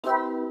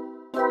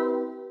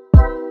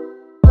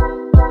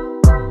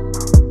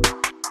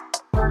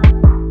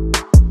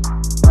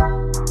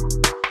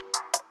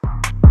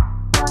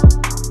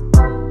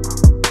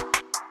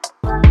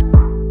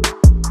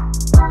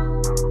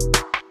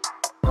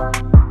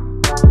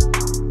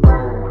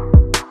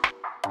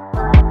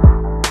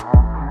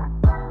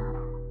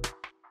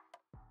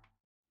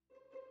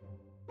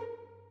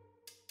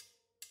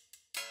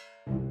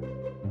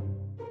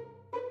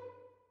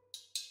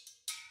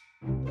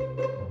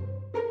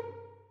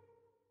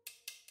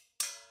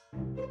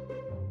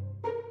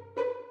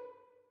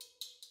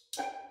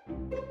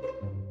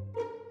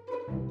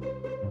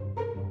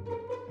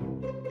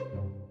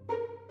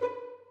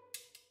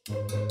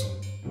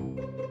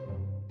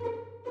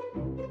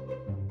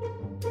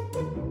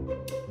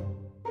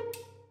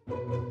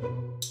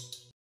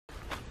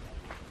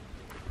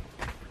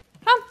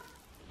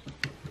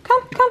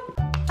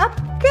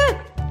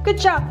Good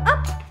job.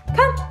 Up.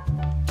 Come.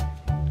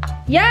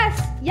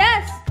 Yes.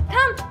 Yes.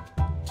 Come.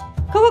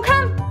 Coco,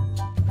 come.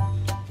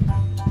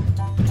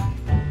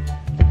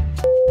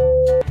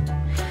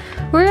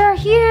 We are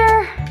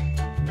here.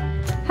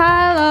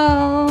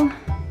 Hello.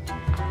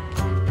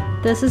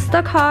 This is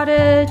the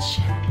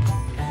cottage.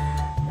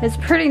 It's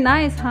pretty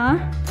nice, huh?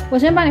 我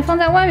先把你放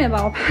在外面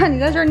吧，我怕你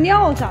在这儿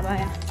尿咋办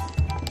呀？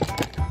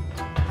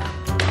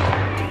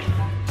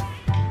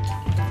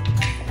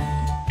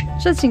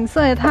这景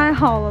色也太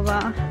好了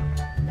吧！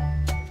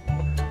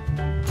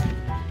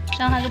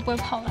这样它就不会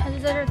跑了，它就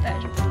在这儿待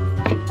着。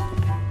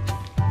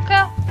快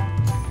啊！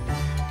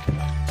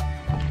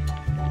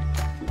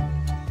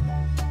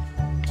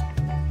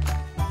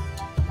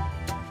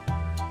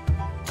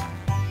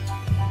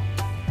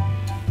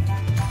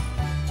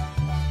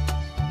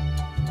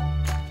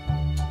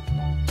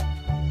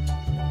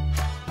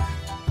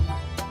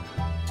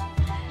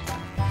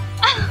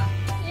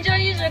你就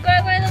一直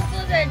乖乖的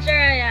坐在这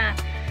儿呀？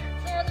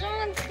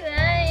 可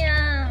爱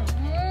呀，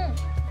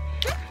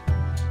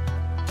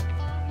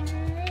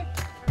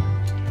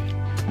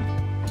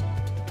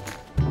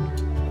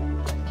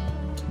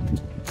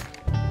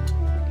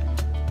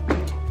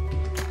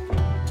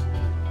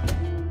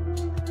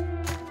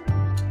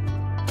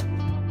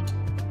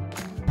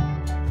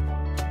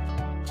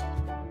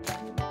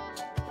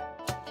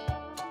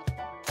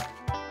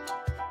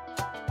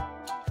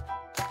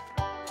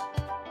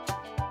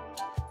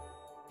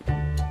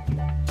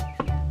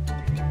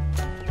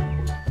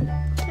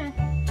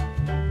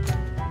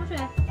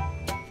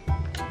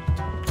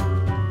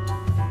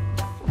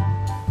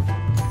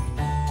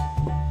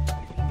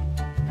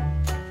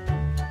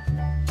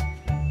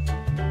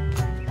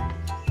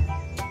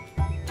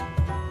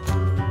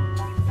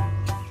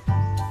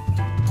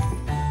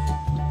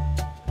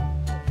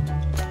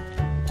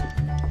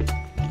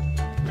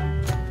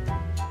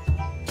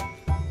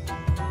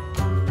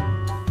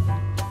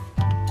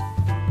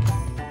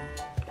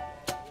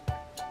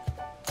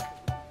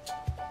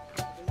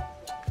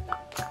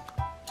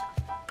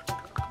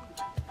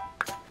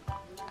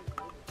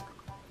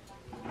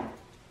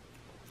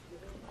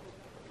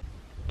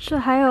这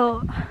还有，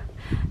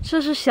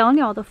这是小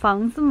鸟的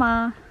房子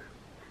吗？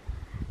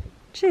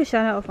这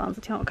小鸟的房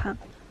子挺好看的。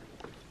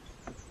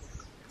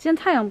今天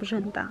太阳不是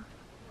很大，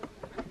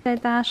带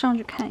大家上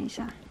去看一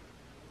下。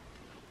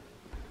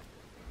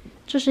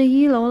这是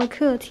1楼的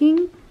客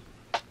厅，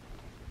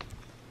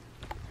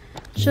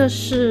这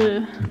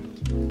是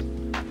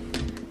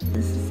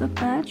This is a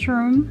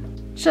bedroom。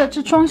这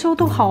装修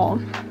都好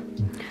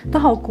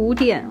古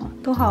典哦，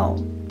都好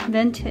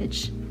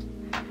vintage。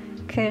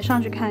可以上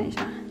去看一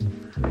下。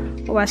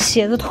 我把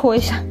鞋子脱一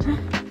下。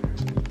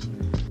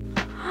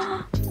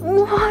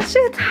哇，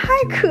这个太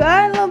可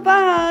爱了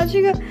吧！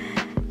这个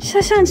下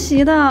象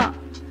棋的，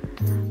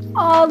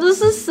哦，这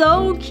是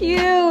so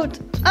cute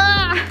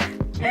啊！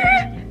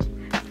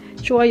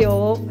桌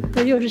游，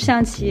这又是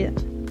象棋。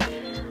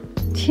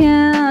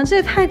天啊，这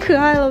也太可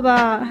爱了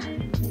吧！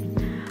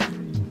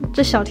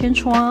这小天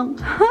窗，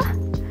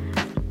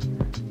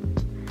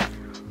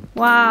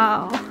哇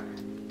哦！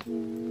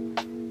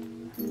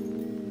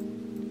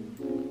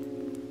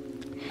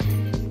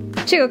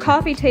 这个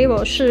coffee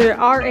table 是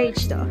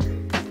RH 的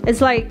 ，it's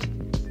like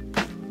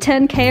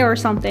 10K or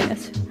something.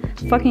 It's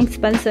fucking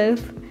expensive.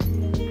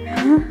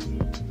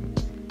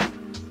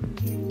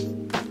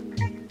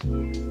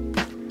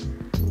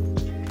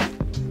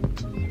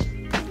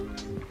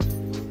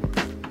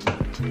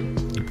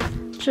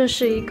 这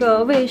是一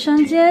个卫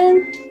生间，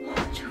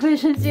这卫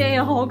生间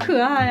也好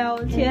可爱啊！我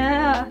的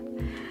天啊！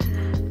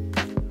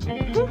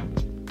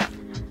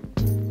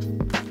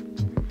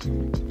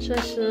这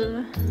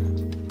是。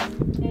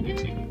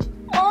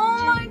 Oh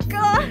my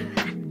god！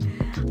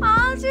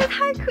 啊，这也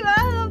太可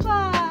爱了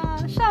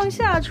吧！上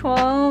下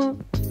床，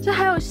这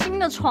还有新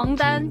的床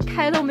单，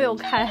开都没有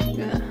开。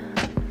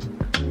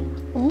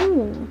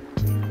哦，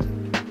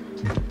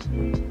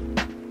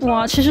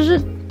哇，其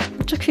实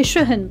这可以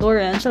睡很多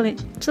人。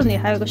这里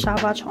还有个沙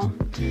发床，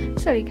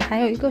这里还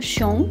有一个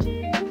熊。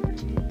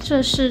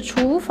这是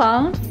厨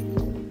房。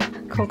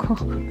Coco，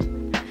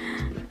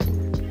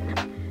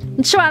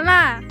 你吃完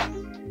啦？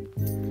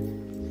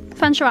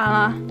饭吃完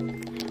了，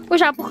为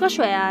啥不喝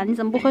水啊？你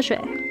怎么不喝水？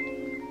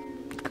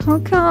考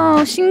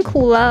考辛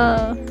苦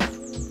了，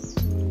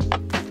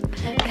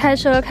开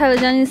车开了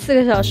将近4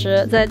个小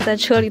时，在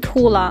车里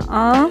吐了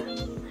啊，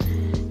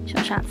小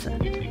傻子，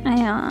哎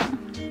呀，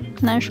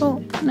难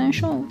受难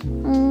受，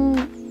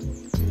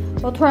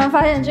我突然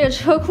发现这个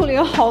车库里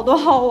有好多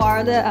好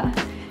玩的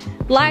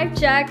life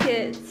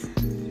jackets，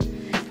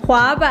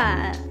 滑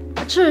板，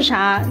这是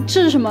啥？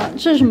这是什么？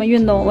这是什么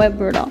运动？我也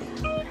不知道。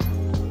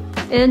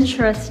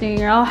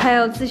Interesting， 然后还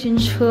有自行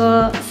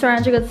车，虽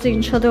然这个自行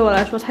车对我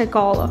来说太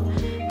高了，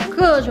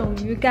各种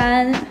鱼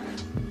竿，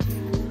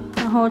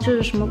然后这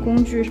是什么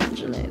工具什么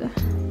之类的。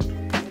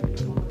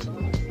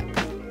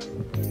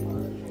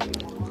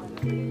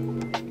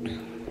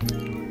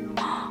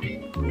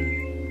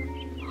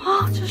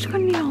啊，这是个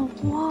鸟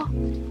窝，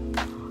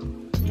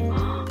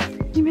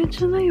里面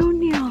真的有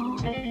鸟。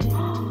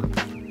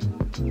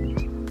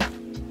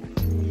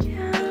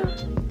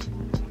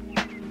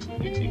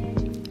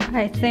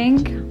I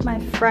think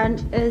my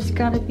friend is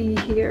gonna be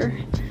here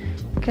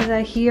because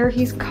I hear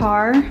his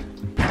car.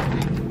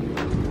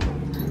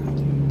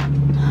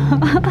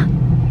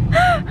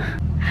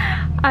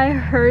 I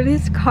heard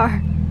his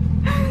car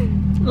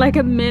like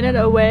a minute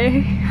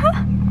away.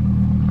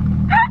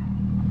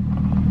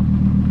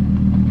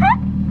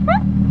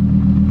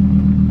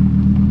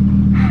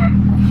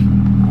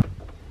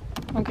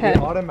 Okay.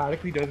 It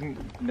automatically doesn't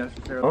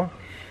necessarily. Oh.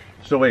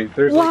 So wait,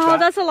 there's wow, like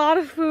that's a lot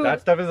of food.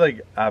 That stuff is like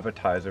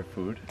appetizer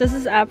food. This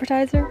is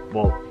appetizer?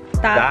 Well,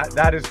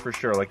 that is for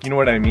sure. Like, you know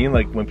what I mean?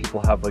 Like when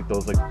people have like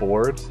those like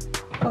boards.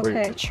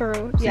 Okay, true.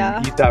 So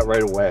yeah. You eat that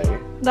right away.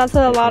 That's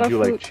a lot of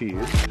food. You like cheese.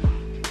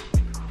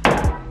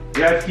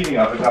 Yeah, it's heating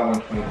up. It's at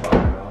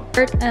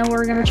 125 now. And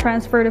we're gonna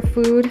transfer the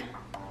food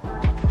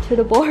to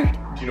the board.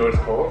 Do you know what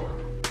it's called?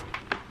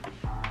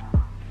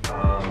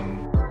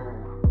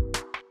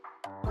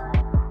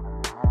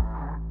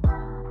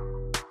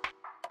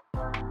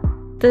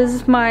 This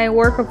is my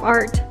work of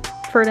art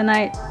for the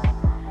night.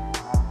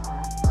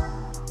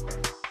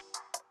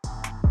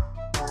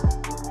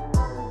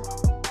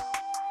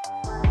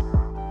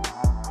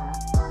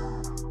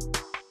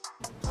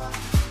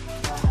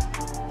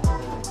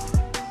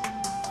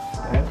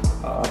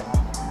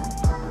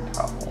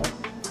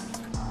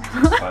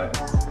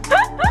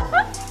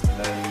 And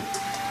then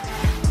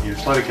you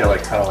just let it get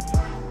like kind of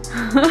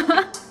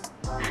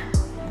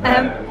I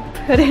have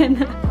put in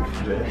the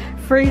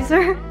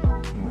freezer.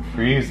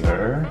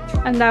 Freezer.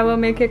 And that will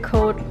make it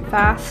cold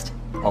fast.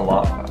 A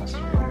lot faster.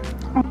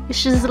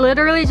 She's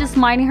literally just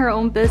minding her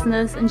own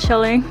business and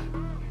chilling.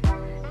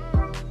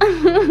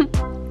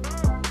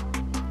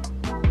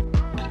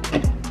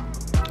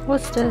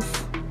 What's this?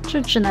 这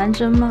指南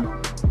针吗?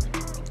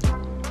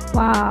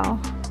 Wow.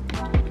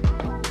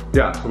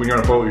 Yeah, so when you're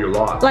on a boat, you're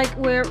lost. Like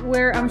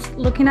where I'm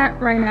looking at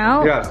right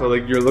now? Yeah, so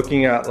like you're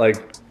looking at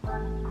like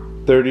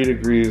 30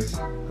 degrees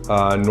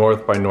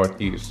north by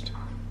northeast.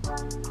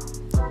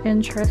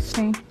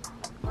 Interesting.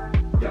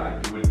 Yeah,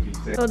 you wouldn't be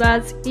safe. So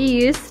that's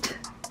east.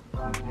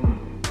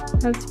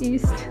 That's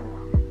east.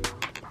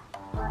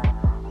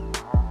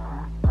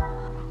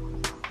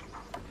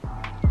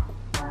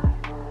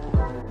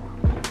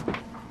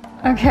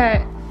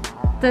 Okay,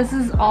 this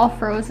is all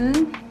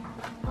frozen.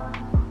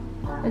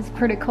 It's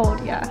pretty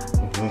cold, yeah.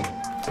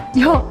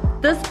 Yo,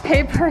 this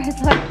paper is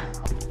like...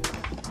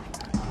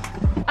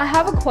 I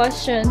have a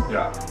question.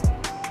 Yeah.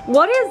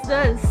 What is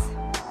this?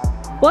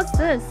 What's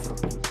this?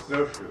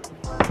 Snowshoe.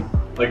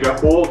 Like an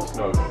old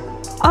snowshoe.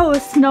 Oh,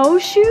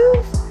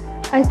 snowshoes?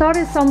 I thought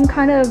it's some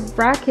kind of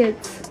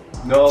rackets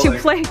No, to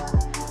like, play.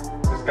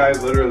 This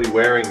guy's literally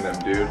wearing them,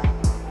 dude.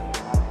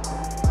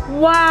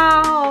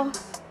 Wow.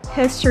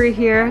 History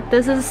here.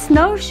 This is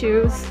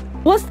snowshoes.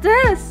 What's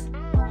this?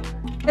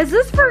 Is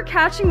this for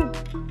catching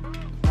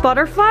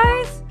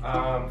butterflies?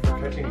 For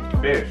catching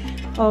fish.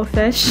 Oh,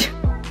 fish.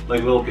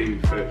 Like little baby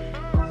fish.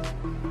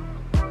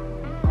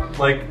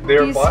 Like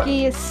they're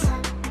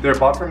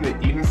bought from the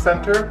Eaton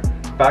Center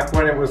back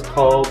when it was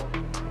called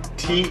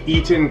T.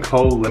 Eaton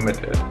Co.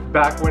 Limited.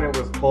 Back when it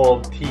was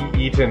called T.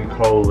 Eaton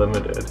Co.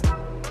 Limited.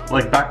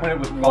 Like back when it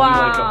was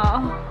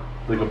probably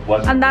like a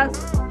blessing. And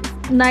that's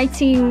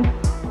 1950?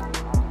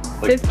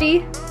 Like,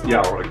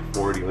 yeah, or like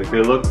 40. Like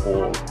they look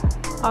old.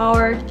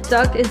 Our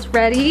duck is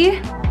ready.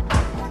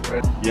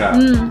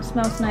 Yeah.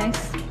 Smells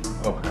nice.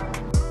 Okay.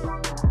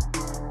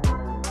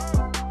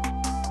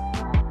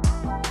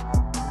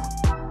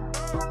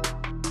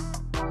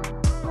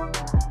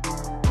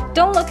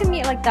 Don't look at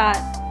me like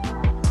that.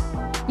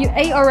 You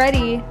ate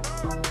already.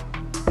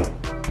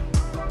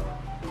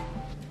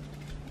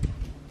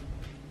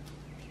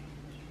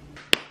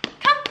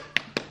 Come.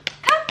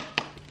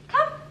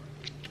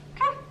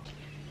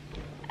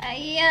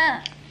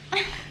 Yeah.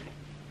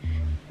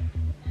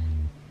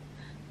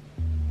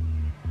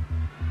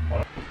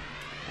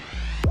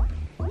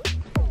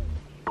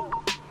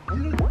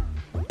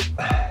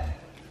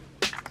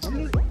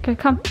 Okay,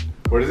 come.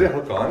 Where does it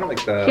hook on?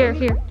 Like the... Here.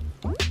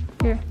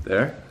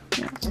 There?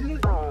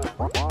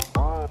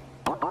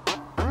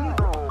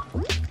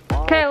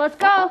 Okay, let's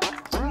go.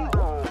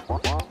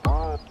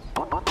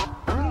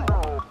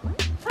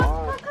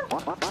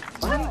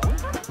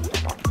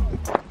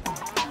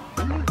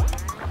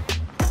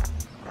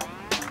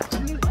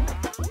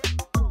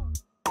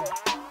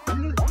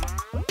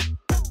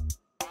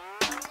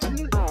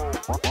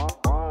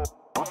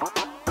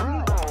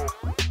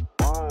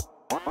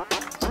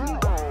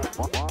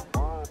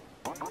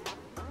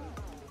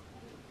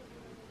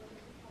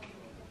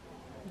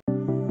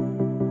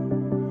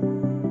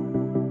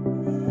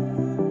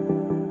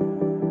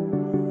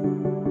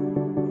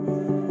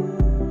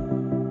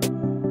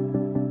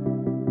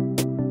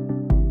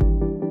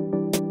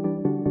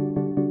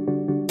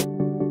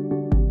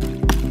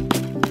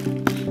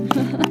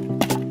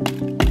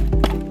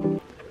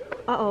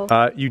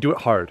 You do it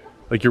hard.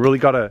 Like you really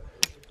gotta.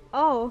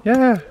 Oh.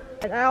 Yeah.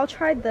 I'll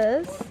try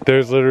this.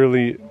 There's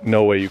literally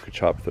no way you could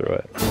chop through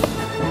it.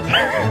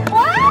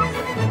 What?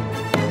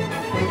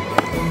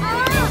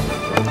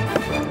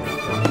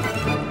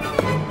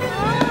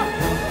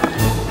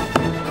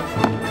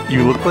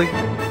 You look like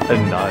a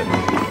nut.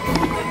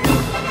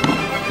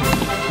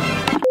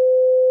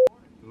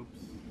 Oops.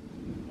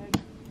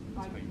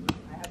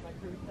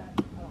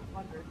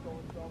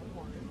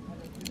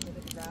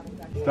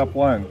 Step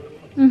 1.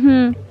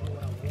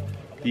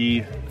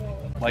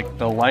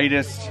 The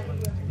lightest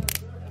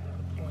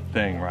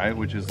thing, right?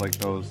 Which is like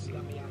those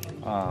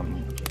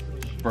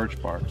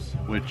birch barks,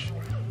 which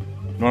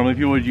normally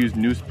people would use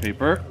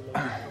newspaper,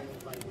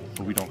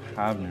 but we don't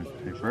have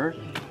newspaper.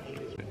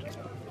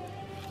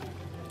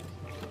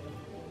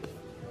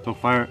 So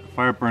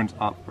fire burns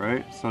up,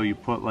 right? So you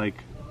put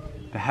like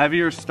the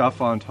heavier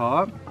stuff on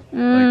top, like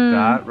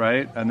that,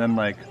 right? And then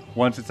like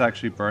once it's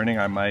actually burning,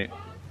 I might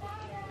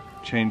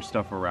change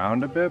stuff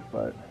around a bit,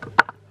 but.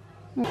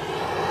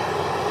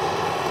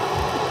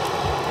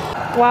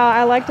 Wow,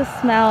 I like the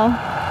smell.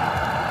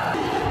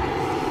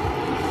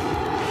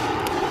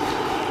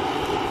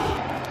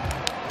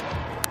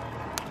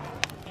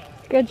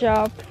 Good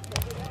job.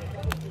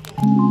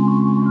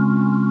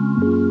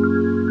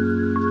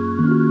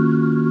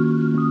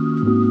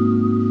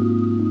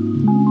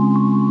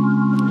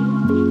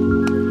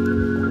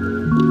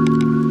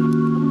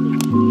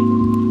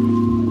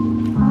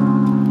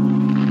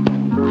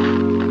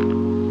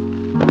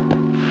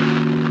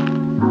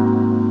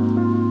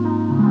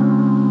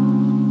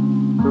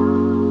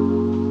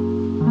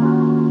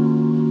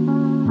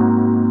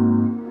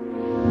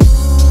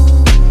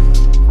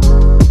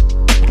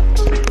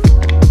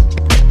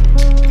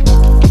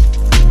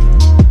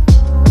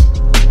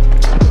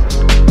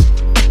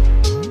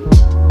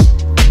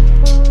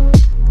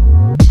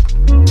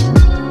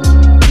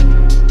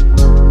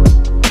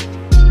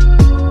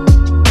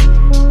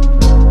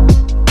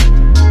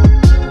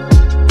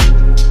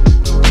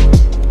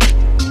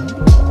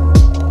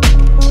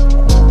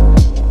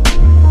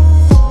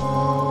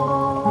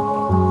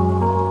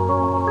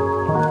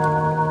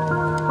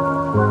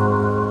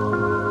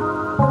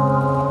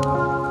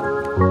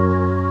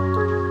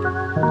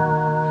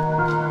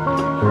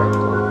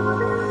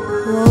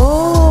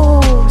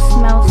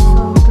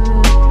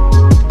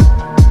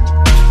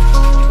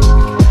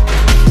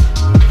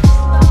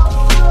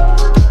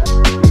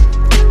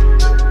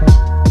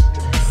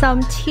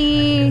 Some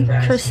tea,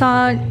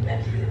 croissant,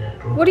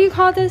 what do you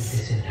call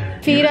this?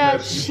 Feta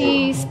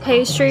cheese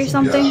pastry or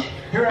something.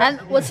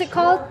 And what's it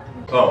called?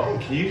 Oh,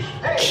 quiche?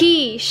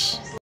 Quiche.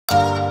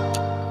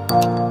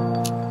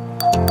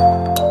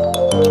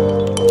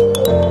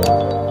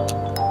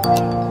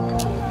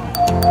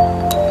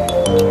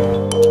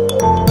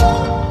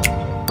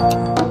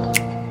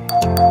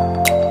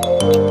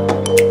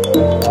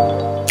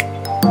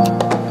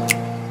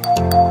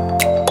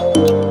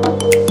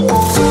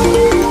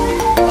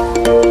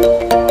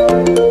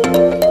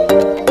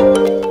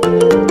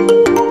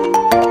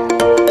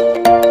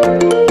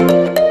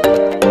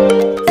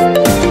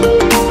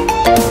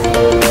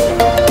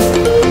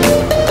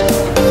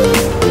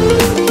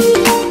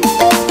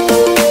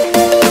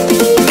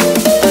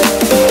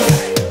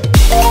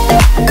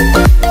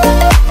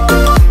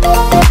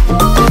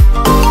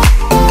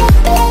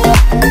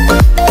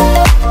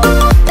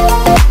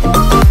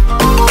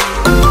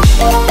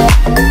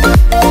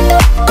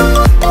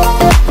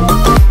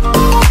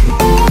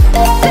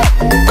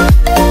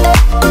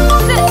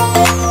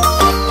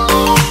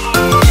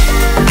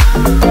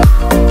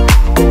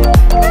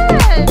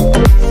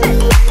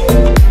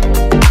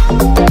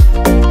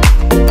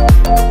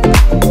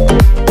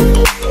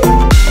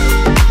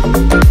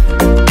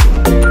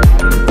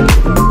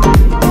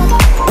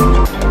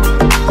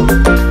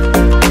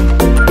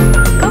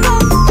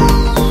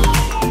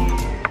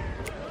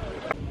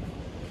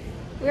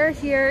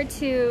 Here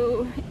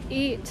to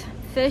eat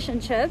fish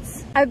and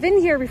chips. I've been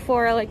here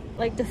before,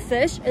 like the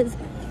fish is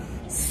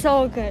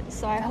so good,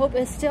 so I hope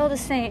it's still the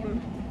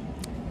same.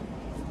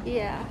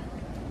 Yeah.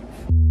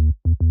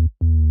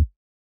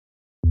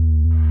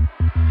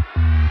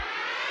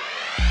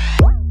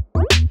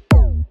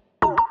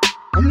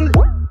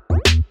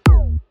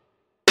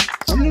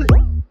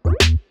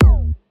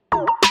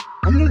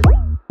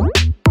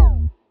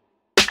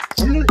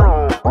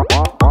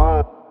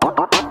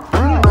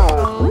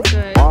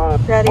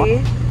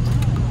 Ready?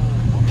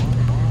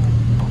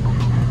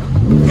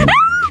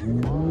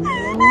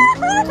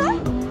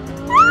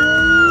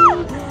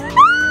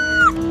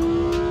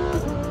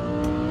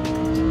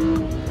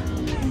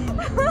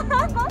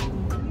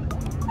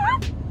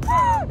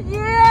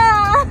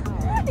 Yeah!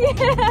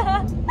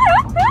 Yeah!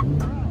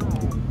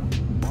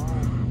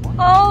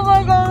 Oh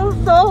my god,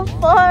 it's so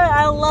fun!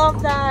 I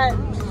love that!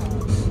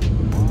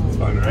 It's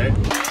fun, right?